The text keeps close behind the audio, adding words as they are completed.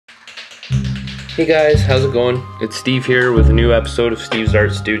Hey guys, how's it going? It's Steve here with a new episode of Steve's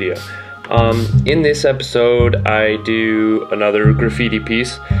Art Studio. In this episode, I do another graffiti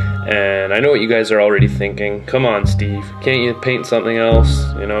piece, and I know what you guys are already thinking. Come on, Steve, can't you paint something else?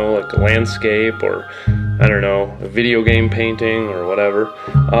 You know, like a landscape or, I don't know, a video game painting or whatever.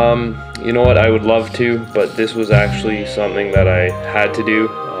 You know what, I would love to, but this was actually something that I had to do.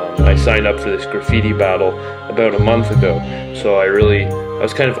 I signed up for this graffiti battle about a month ago, so I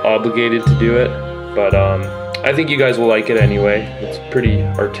was kind of obligated to do it, but I think you guys will like it anyway. It's pretty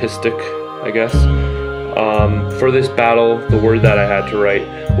artistic, I guess. For this battle, the word that I had to write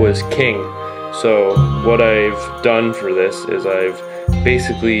was king. So what I've done for this is I've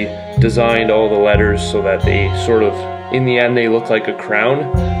basically designed all the letters so that they sort of, in the end, they look like a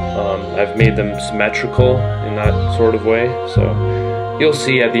crown. I've made them symmetrical in that sort of way, so you'll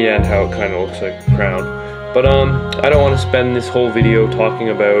see at the end how it kind of looks like a crown. But I don't want to spend this whole video talking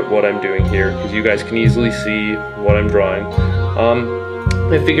about what I'm doing here, because you guys can easily see what I'm drawing.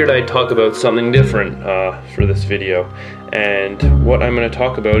 I figured I'd talk about something different for this video, and what I'm going to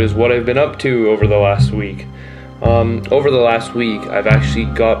talk about is what I've been up to over the last week. Over the last week, I've actually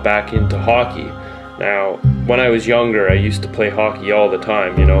got back into hockey. Now, when I was younger, I used to play hockey all the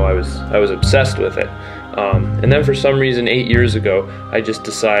time. You know, I was obsessed with it. And then for some reason 8 years ago I just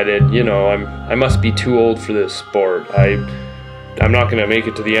decided, you know, I must be too old for this sport. I'm not gonna make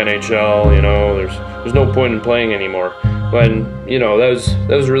it to the NHL, you know, there's no point in playing anymore. When, you know, that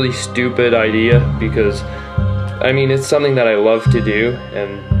was a really stupid idea, because I mean, it's something that I love to do,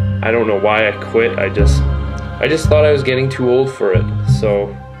 and I don't know why I quit. I just thought I was getting too old for it.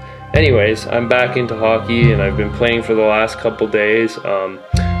 So anyways, I'm back into hockey, and I've been playing for the last couple days.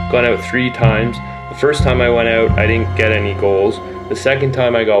 Gone out 3 times. The first time I went out, I didn't get any goals. The second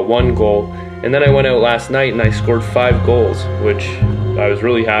time I got 1 goal, and then I went out last night and I scored 5 goals, which I was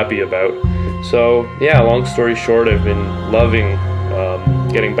really happy about. So yeah, long story short, I've been loving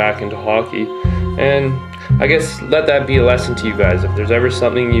getting back into hockey, and I guess let that be a lesson to you guys. If there's ever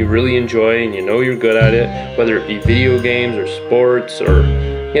something you really enjoy and you know you're good at it, whether it be video games or sports or,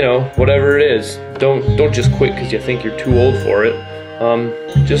 you know, whatever it is, don't just quit because you think you're too old for it.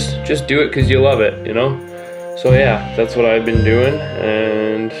 Just do it because you love it, you know? So yeah, that's what I've been doing,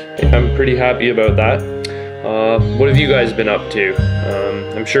 and I'm pretty happy about that. What have you guys been up to?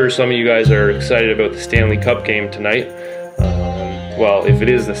 I'm sure some of you guys are excited about the Stanley Cup game tonight. Well, if it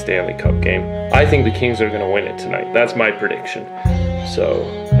is the Stanley Cup game, I think the Kings are going to win it tonight. That's my prediction. So,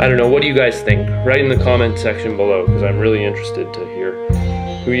 I don't know, what do you guys think? Write in the comment section below, because I'm really interested to hear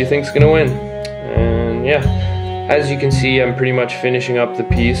who you think's going to win. And yeah. As you can see, I'm pretty much finishing up the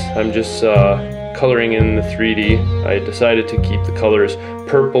piece. I'm just coloring in the 3D. I decided to keep the colors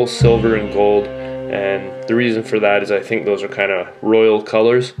purple, silver, and gold, and the reason for that is I think those are kind of royal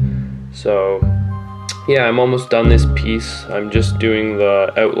colors. So yeah, I'm almost done this piece. I'm just doing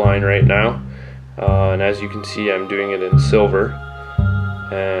the outline right now, and as you can see, I'm doing it in silver.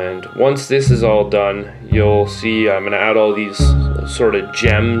 And once this is all done, you'll see I'm going to add all these sort of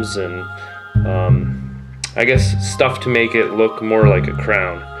gems and I guess stuff to make it look more like a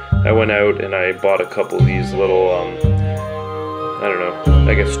crown. I went out and I bought a couple of these little, I don't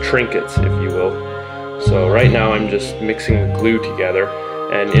know, I guess trinkets, if you will. So right now I'm just mixing the glue together,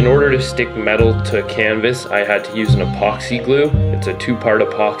 and in order to stick metal to canvas, I had to use an epoxy glue. It's a 2-part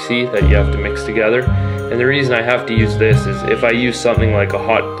epoxy that you have to mix together. And the reason I have to use this is if I use something like a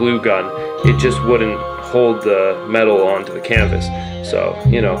hot glue gun, it just wouldn't hold the metal onto the canvas. So,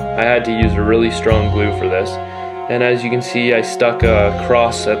 you know, I had to use a really strong glue for this. And as you can see, I stuck a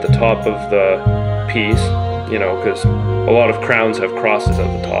cross at the top of the piece, you know, because a lot of crowns have crosses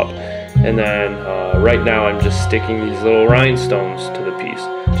at the top. And then right now I'm just sticking these little rhinestones to the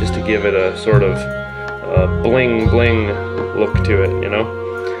piece, just to give it a sort of bling bling look to it, you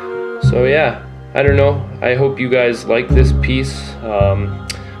know. So yeah, I don't know, I hope you guys like this piece.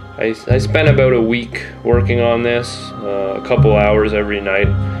 I spent about a week working on this, a couple hours every night,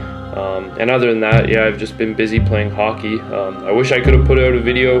 and other than that, yeah, I've just been busy playing hockey. I wish I could have put out a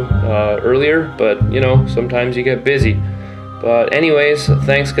video earlier, but you know, sometimes you get busy. But anyways,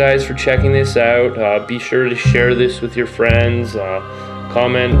 thanks guys for checking this out. Be sure to share this with your friends,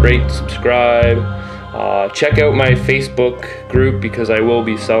 comment, rate, subscribe. Check out my Facebook group, because I will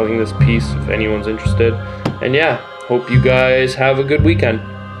be selling this piece if anyone's interested. And yeah, hope you guys have a good weekend.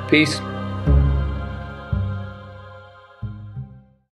 Peace.